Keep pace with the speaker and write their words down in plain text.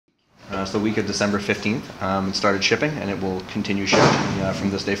it's the week of December 15th. It started shipping, and it will continue shipping from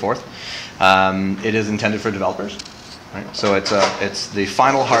this day forth. It is intended for developers. Right. So it's the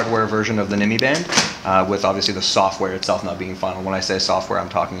final hardware version of the Nymi Band, with obviously the software itself not being final. When I say software, I'm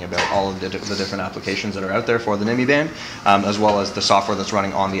talking about all of the different applications that are out there for the Nymi Band, as well as the software that's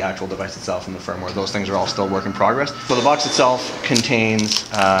running on the actual device itself and the firmware. Those things are all still work in progress. So the box itself contains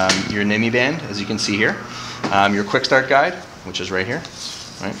your Nymi Band, as you can see here, your quick start guide, which is right here.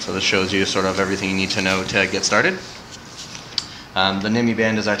 Right. So this shows you sort of everything you need to know to get started. The Nymi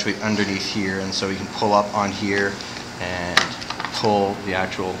Band is actually underneath here, and so you can pull up on here and pull the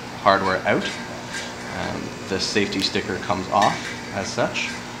actual hardware out. The safety sticker comes off as such,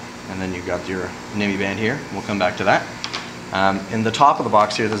 and then you've got your Nymi Band here. We'll come back to that. In the top of the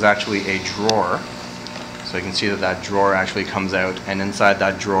box here, there's actually a drawer. So you can see that that drawer actually comes out, and inside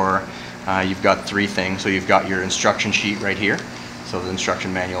that drawer you've got three things. So you've got your instruction sheet right here. So the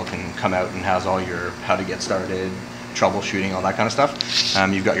instruction manual can come out and has all your how to get started, troubleshooting, all that kind of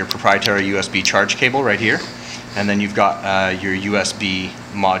stuff. You've got your proprietary USB charge cable right here. And then you've got your USB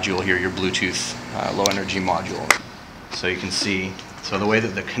module here, your Bluetooth low energy module. So you can see, so the way that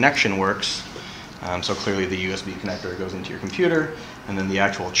the connection works, so clearly the USB connector goes into your computer, and then the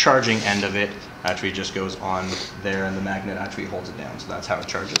actual charging end of it actually just goes on there, and the magnet actually holds it down. So that's how it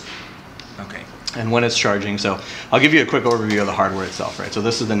charges. Okay. And when it's charging, so I'll give you a quick overview of the hardware itself, right? So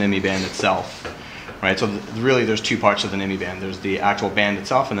this is the Nymi Band itself. Right, so really there's two parts of the Nymi Band. There's the actual band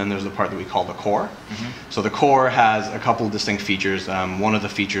itself, and then there's the part that we call the core. So the core has a couple of distinct features. One of the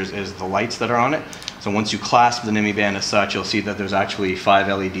features is the lights that are on it. So once you clasp the Nymi Band as such, you'll see that there's actually 5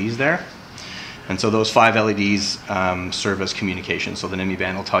 LEDs there. And so those 5 LEDs serve as communication. So the Nymi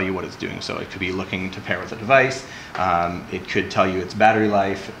Band will tell you what it's doing. So it could be looking to pair with a device. It could tell you its battery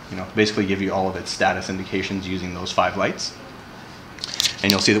life, basically give you all of its status indications using those 5 lights. And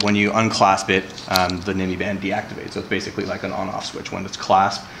you'll see that when you unclasp it, the Nymi Band deactivates. So it's basically like an on-off switch. When it's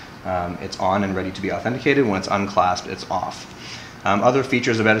clasped, it's on and ready to be authenticated. When it's unclasped, it's off. Other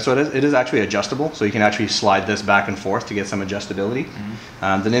features about it, so it is actually adjustable. So you can actually slide this back and forth to get some adjustability.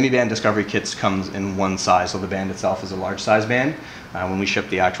 The Nymi Band Discovery Kits comes in one size. So the band itself is a large size band. When we ship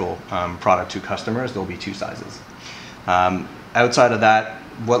the actual product to customers, there'll be 2 sizes. Outside of that,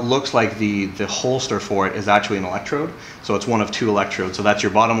 what looks like the holster for it is actually an electrode. So it's one of 2 electrodes. So that's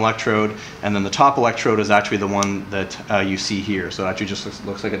your bottom electrode, and then the top electrode is actually the one that you see here. So it actually just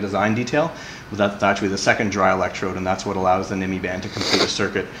looks like a design detail. But that's actually the second dry electrode, and that's what allows the Nymi Band to complete a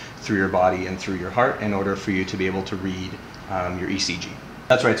circuit through your body and through your heart in order for you to be able to read your ECG.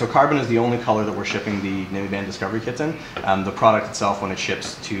 That's right, so carbon is the only color that we're shipping the Nymi Band Discovery Kits in. The product itself, when it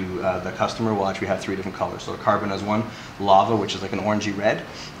ships to the customer, will actually have 3 different colors. So carbon is one, lava, which is like an orangey red,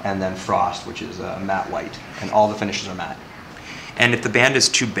 and then frost, which is matte white. And all the finishes are matte. And if the band is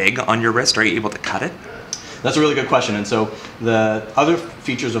too big on your wrist, are you able to cut it? That's a really good question. And so the other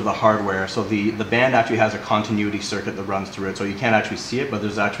features of the hardware, so the band actually has a continuity circuit that runs through it. So you can't actually see it, but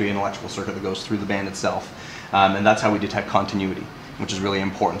there's actually an electrical circuit that goes through the band itself. And that's how we detect continuity, which is really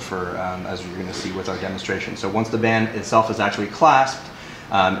important for, as you're going to see with our demonstration. So once the band itself is actually clasped,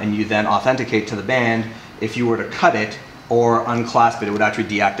 and you then authenticate to the band, if you were to cut it or unclasp it, it would actually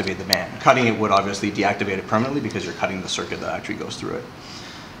deactivate the band. Cutting it would obviously deactivate it permanently because you're cutting the circuit that actually goes through it.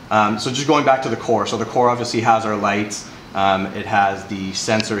 So just going back to the core. So the core obviously has our lights. It has the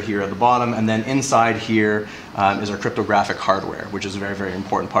sensor here at the bottom, and then inside here is our cryptographic hardware, which is a very, very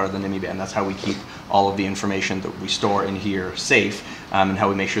important part of the Nymi Band. That's how we keep all of the information that we store in here safe, and how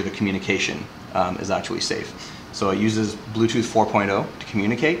we make sure the communication is actually safe. So it uses Bluetooth 4.0 to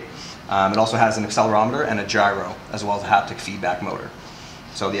communicate. It also has an accelerometer and a gyro, as well as a haptic feedback motor.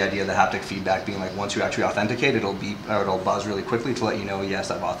 So the idea of the haptic feedback being like once you actually authenticate, it'll beep or it'll buzz really quickly to let you know, yes,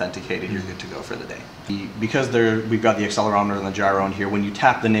 I've authenticated, you're good to go for the day. Because we've got the accelerometer and the gyro in here, when you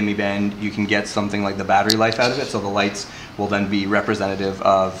tap the Nymi Band, you can get something like the battery life out of it. So the lights will then be representative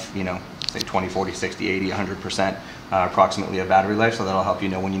of, say 20, 40, 60, 80, 100% approximately of battery life. So that'll help you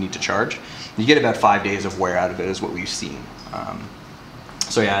know when you need to charge. You get about 5 days of wear out of it is what we've seen.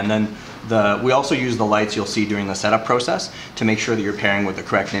 So yeah, and then we also use the lights you'll see during the setup process to make sure that you're pairing with the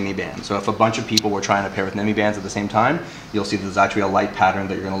correct Nymi Band. So if a bunch of people were trying to pair with Nymi Bands at the same time, you'll see there's actually a light pattern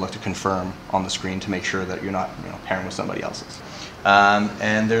that you're going to look to confirm on the screen to make sure that you're not pairing with somebody else's.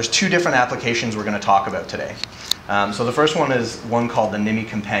 And there's 2 different applications we're going to talk about today. So the first one is one called the Nymi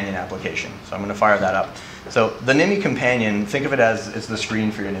Companion application. So I'm going to fire that up. So the Nymi Companion, think of it as it's the screen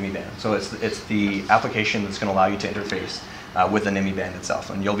for your Nymi Band. So it's the application that's going to allow you to interface with the Nymi Band itself.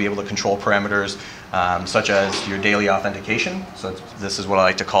 And you'll be able to control parameters such as your daily authentication. So this is what I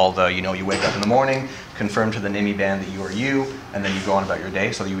like to call the, you wake up in the morning, confirm to the Nymi Band that you are you, and then you go on about your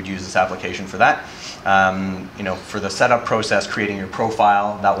day. So you would use this application for that. For the setup process, creating your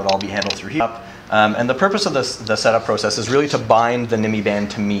profile, that would all be handled through here. And the purpose of the setup process is really to bind the Nymi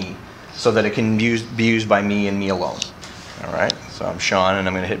Band to me so that it can be used by me and me alone. All right, so I'm Shawn and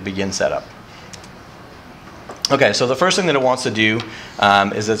I'm going to hit begin setup. Okay, so the first thing that it wants to do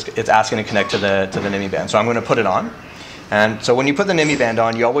is it's asking to connect to the Nymi Band. So I'm going to put it on. And so when you put the Nymi Band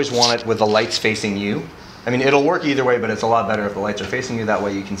on, you always want it with the lights facing you. I mean, it'll work either way, but it's a lot better if the lights are facing you. That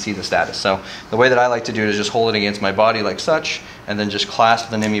way you can see the status. So the way that I like to do it is just hold it against my body like such, and then just clasp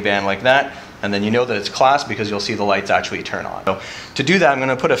the Nymi Band like that. And then you know that it's clasped because you'll see the lights actually turn on. So to do that, I'm going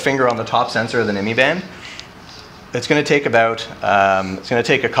to put a finger on the top sensor of the Nymi Band. It's going to take about,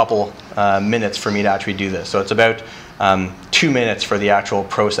 a couple minutes for me to actually do this. So it's about 2 minutes for the actual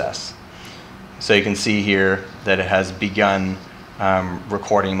process. So you can see here that it has begun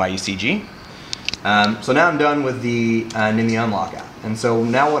recording my ECG. So now I'm done with the Nimmi Unlock app. And so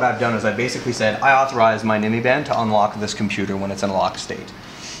now what I've done is I basically said, I authorize my Nymi Band to unlock this computer when it's in a locked state.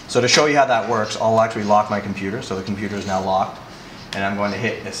 So to show you how that works, I'll actually lock my computer. So the computer is now locked. And I'm going to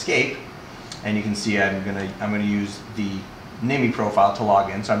hit escape. And you can see I'm going to use the Nimmi profile to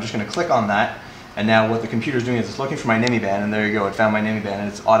log in. So I'm just going to click on that. And now what the computer is doing is it's looking for my Nymi Band. And there you go, it found my Nymi Band. And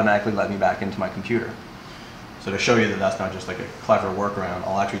it's automatically let me back into my computer. So to show you that that's not just like a clever workaround,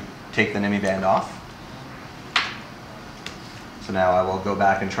 I'll actually take the Nymi Band off. So now I will go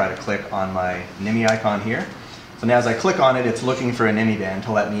back and try to click on my Nimmi icon here. So now as I click on it, it's looking for a Nymi Band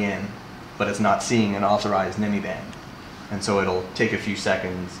to let me in, but it's not seeing an authorized Nymi Band. And so it'll take a few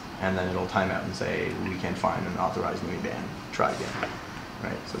seconds, and then it'll time out and say, we can't find an authorized Nymi Band. Try again.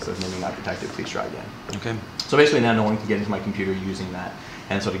 Right? So it says Nymi not detected, please try again. Okay. So basically now no one can get into my computer using that.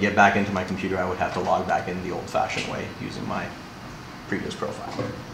 And so to get back into my computer, I would have to log back in the old-fashioned way using my previous profile.